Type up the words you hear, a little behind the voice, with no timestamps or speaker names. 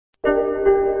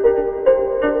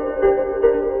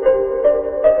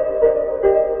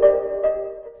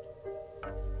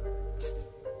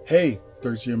Hey,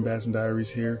 Third Year Bass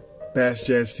Diaries here, Bass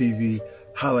Jazz TV,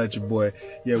 holla at your boy.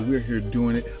 Yeah, we're here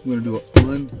doing it. I'm gonna do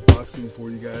an unboxing for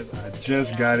you guys. I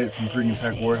just got it from freaking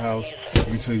Tacklewarehouse. I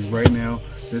can tell you right now,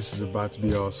 this is about to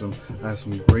be awesome. I have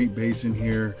some great baits in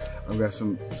here. I've got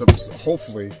some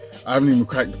hopefully, I haven't even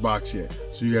cracked the box yet.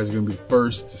 So you guys are gonna be the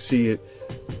first to see it.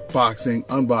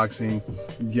 Unboxing,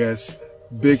 yes,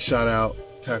 big shout out,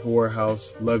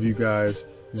 Tacklewarehouse, love you guys.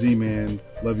 Z-Man,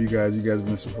 love you guys. You guys have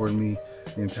been supporting me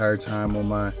the entire time on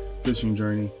my fishing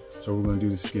journey. So we're gonna do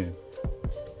this again.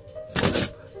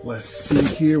 Let's see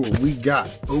here what we got,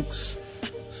 folks.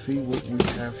 See what we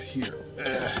have here.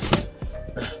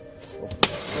 Oh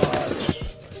gosh,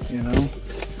 you know.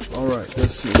 All right,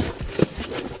 let's see.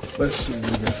 Let's see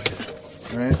what we got here.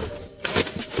 All right.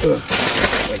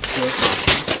 That's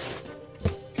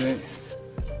stuff. Okay.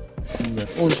 Let's see, we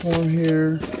got order form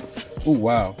here. Oh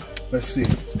wow. Let's see.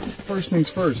 First things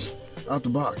first, out the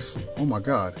box. Oh my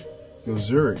God,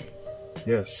 YO-ZURI.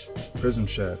 Yes, Prism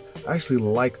Shad. I actually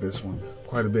like this one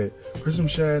quite a bit. Prism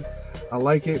Shad, I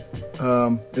like it.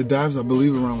 It dives, I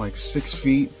believe, around like 6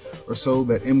 feet or so.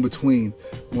 That in between,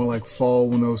 more like fall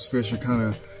when those fish are kind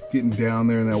of getting down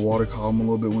there in that water column a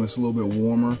little bit when it's a little bit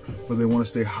warmer, but they want to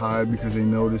stay high because they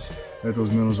notice that those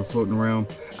minnows are floating around.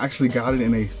 I actually got it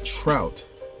in a trout.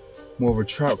 More of a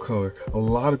trout color. A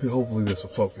lot of people, hopefully this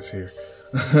will focus here.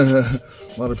 A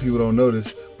lot of people don't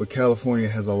notice, but California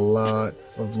has a lot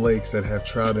of lakes that have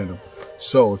trout in them.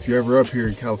 So if you're ever up here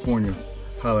in California,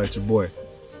 holla at your boy.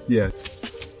 Yeah.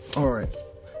 All right.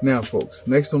 Now, folks,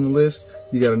 next on the list,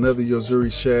 you got another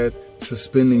YO-ZURI shad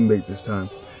suspending bait this time.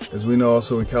 As we know,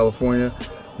 also in California,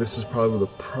 this is probably the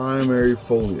primary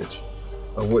foliage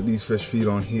of what these fish feed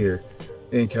on here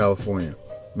in California.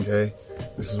 Okay,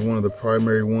 this is one of the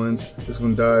primary ones. This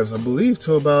one dives, I believe,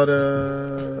 to about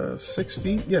 6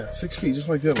 feet. Yeah, 6 feet, just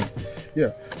like the other one.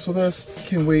 Yeah, so that's,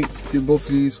 can't wait, get both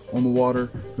of these on the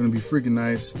water. Gonna be freaking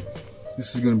nice.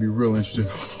 This is gonna be real interesting.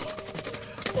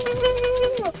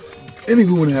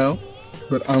 Anywho and how,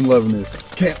 but I'm loving this.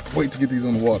 Can't wait to get these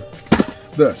on the water.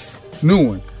 Thus, new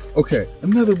one. Okay,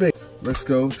 another bait. Let's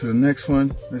go to the next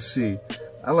one. Let's see.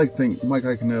 I like to thank Mike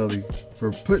Iconelli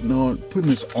for putting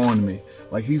this on me.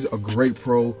 Like, he's a great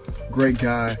pro, great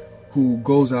guy who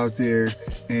goes out there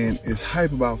and is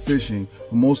hype about fishing.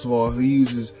 But most of all, he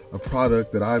uses a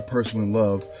product that I personally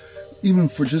love, even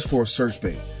just for a search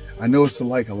bait. I know it's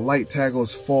like a light tackle,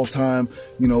 it's fall time.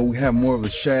 You know, we have more of a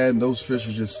shad, and those fish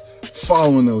are just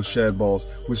following those shad balls,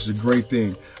 which is a great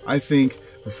thing. I think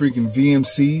the freaking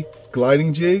VMC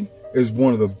gliding jig is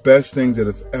one of the best things that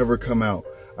have ever come out.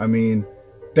 I mean,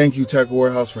 thank you,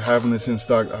 Tacklewarehouse, for having this in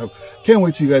stock. I can't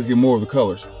wait till you guys get more of the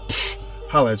colors. Pfft,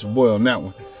 holla at your boy on that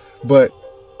one. But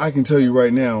I can tell you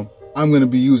right now, I'm going to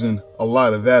be using a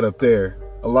lot of that up there.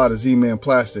 A lot of Z-Man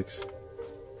plastics.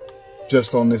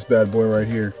 Just on this bad boy right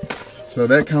here. So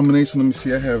that combination, let me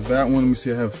see, I have that one. Let me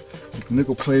see, I have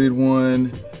nickel plated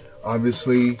one.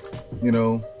 Obviously, you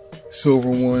know, silver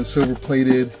one, silver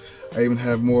plated. I even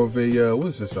have more of a, what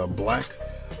is this, a black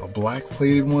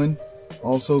plated one.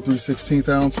 Also 3/16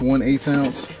 ounce, 1/8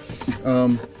 ounce.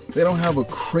 They don't have a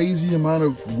crazy amount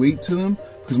of weight to them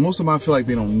because most of them I feel like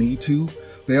they don't need to.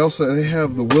 They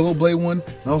have the willow blade one.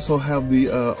 They also have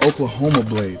the Oklahoma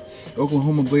blade. The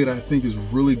Oklahoma blade I think is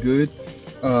really good.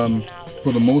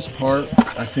 For the most part,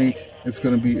 I think it's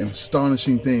going to be an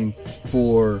astonishing thing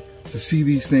to see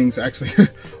these things actually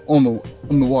on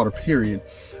the water. Period.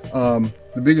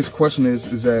 The biggest question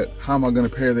is that how am I going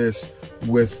to pair this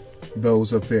with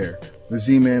those up there? The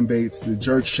Z-Man baits, the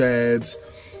jerk shads,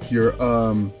 your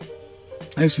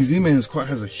actually Z-Man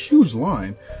has a huge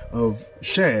line of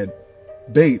shad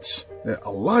baits that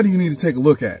a lot of you need to take a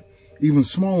look at. Even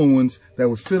smaller ones that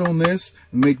would fit on this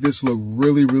and make this look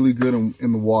really, really good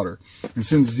in the water. And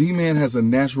since Z-Man has a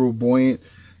natural buoyant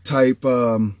type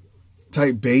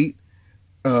bait,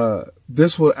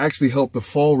 this will actually help the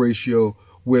fall ratio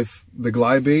with the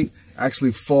glide bait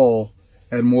actually fall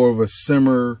at more of a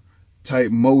simmer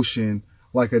type motion,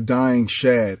 like a dying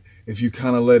shad, if you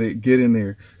kind of let it get in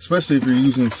there, especially if you're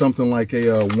using something like a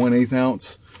 1/8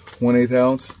 ounce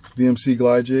VMC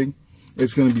glide jig.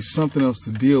 It's going to be something else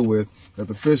to deal with that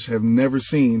the fish have never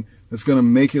seen. That's going to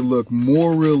make it look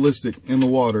more realistic in the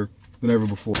water than ever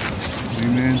before.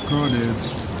 Z-Man's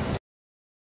crawdads.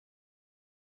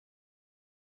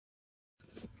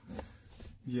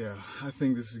 Yeah, I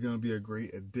think this is going to be a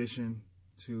great addition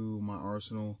to my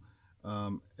arsenal.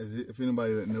 If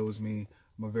anybody that knows me,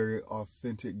 I'm a very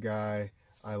authentic guy.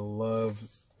 I love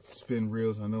spin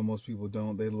reels. I know most people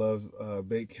don't. They love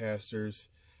bait casters,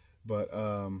 but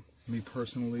me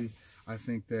personally, I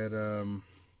think that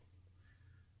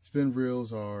spin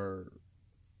reels are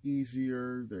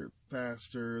easier, they're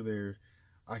faster,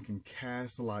 I can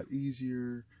cast a lot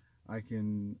easier, I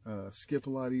can skip a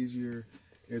lot easier.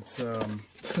 It's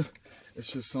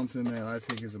it's just something that I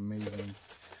think is amazing,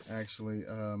 actually.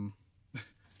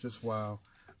 Just wow.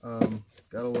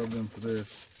 Gotta love them for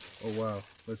this. Oh wow,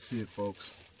 let's see it,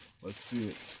 folks. Let's see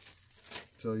it.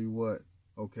 Tell you what.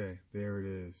 Okay, there it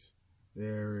is.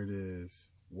 There it is.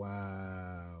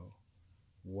 Wow.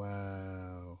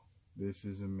 Wow. This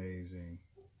is amazing.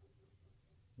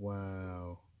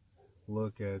 Wow.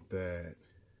 Look at that.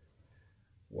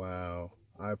 Wow.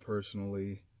 I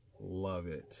personally love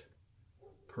it.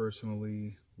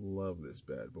 Personally love this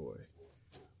bad boy.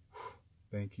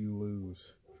 Thank you,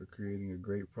 LEWS, for creating a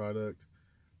great product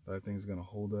that I think is going to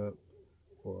hold up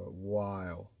for a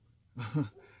while.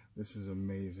 This is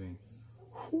amazing.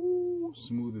 Whoo,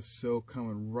 smooth as silk,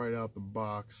 coming right out the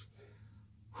box.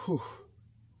 Whew.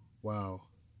 Wow.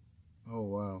 Oh,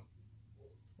 wow.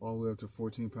 All the way up to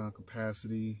 14-pound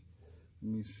capacity.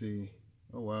 Let me see.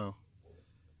 Oh, wow.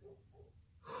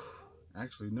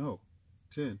 Actually, no.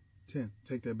 10.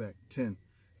 Take that back.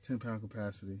 10-pound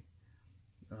capacity.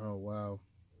 Oh, wow.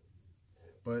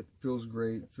 But feels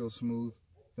great. Feels smooth.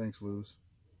 Thanks, LEWS.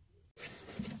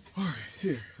 All right,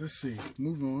 here. Let's see.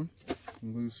 Move on.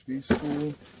 LEWS Speed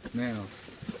Spool. Now,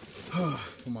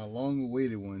 for my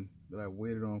long-awaited one that I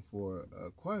waited on for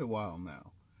quite a while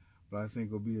now, but I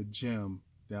think will be a gem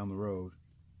down the road.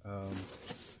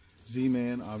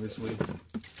 ZMAN, obviously.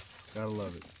 Gotta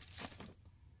love it.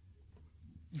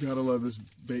 Gotta love this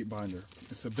bait binder.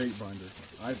 It's a bait binder.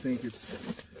 I think it's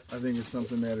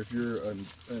something that if you're a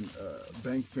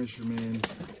bank fisherman,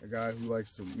 a guy who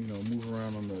likes to move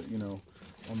around on the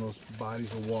on those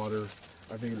bodies of water,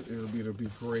 I think it'll be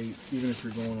great. Even if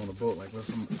you're going on a boat, like let's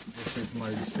say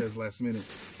somebody just says last minute,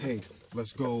 hey,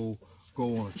 let's go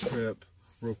on a trip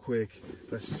real quick.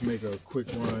 Let's just make a quick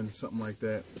run, something like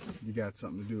that. You got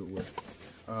something to do it with.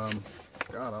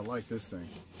 God, I like this thing.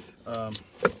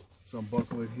 So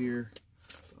unbuckle it here,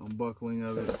 unbuckling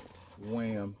of it,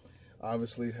 wham.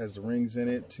 Obviously it has the rings in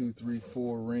it, 2, 3,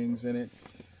 4 rings in it.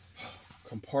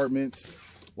 Compartments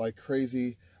like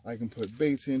crazy. I can put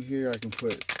baits in here, I can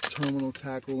put terminal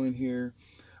tackle in here.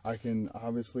 I can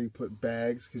obviously put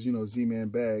bags, because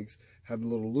ZMAN bags have a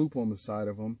little loop on the side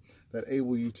of them that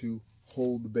enable you to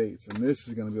hold the baits. And this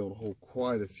is going to be able to hold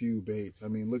quite a few baits. I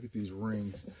mean, look at these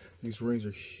rings. These rings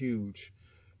are huge.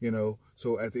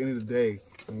 So at the end of the day,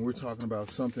 when we're talking about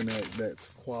something that's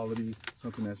quality,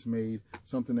 something that's made,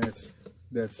 something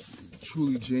that's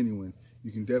truly genuine,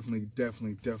 you can definitely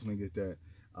get that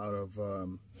out of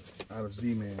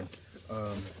ZMAN.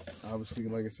 Obviously,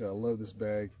 like I said, I love this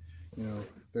bag.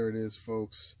 There it is,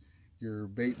 folks. Your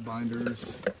bait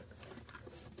binders.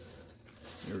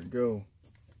 There we go.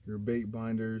 Your bait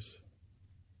binders.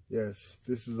 Yes,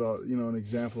 this is all an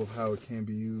example of how it can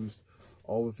be used.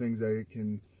 All the things that it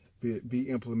can be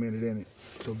implemented in it.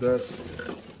 So thus,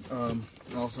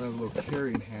 it also has a little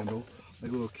carrying handle,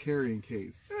 like a little carrying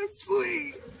case. That's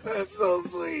sweet. That's so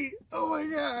sweet. Oh my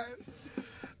God.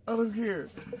 I don't care.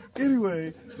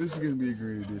 Anyway, this is going to be a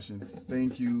great addition.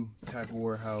 Thank you,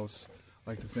 Tacklewarehouse. I'd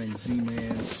like to thank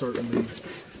ZMAN, certainly.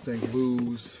 Thank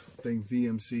LEWS. Thank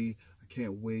VMC. I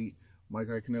can't wait. Mike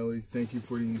Iaconelli, thank you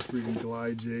for these freaking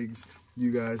glide jigs.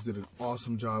 You guys did an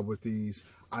awesome job with these.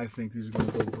 I think these are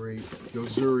going to go great.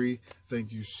 YO-ZURI,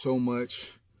 thank you so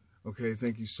much. Okay,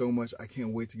 thank you so much. I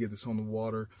can't wait to get this on the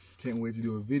water. Can't wait to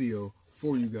do a video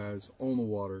for you guys on the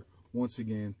water. Once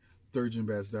again, Third Gen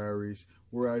Bass Diaries.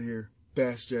 We're out here,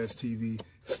 Bass Jazz TV.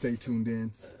 Stay tuned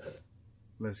in.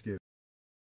 Let's get it.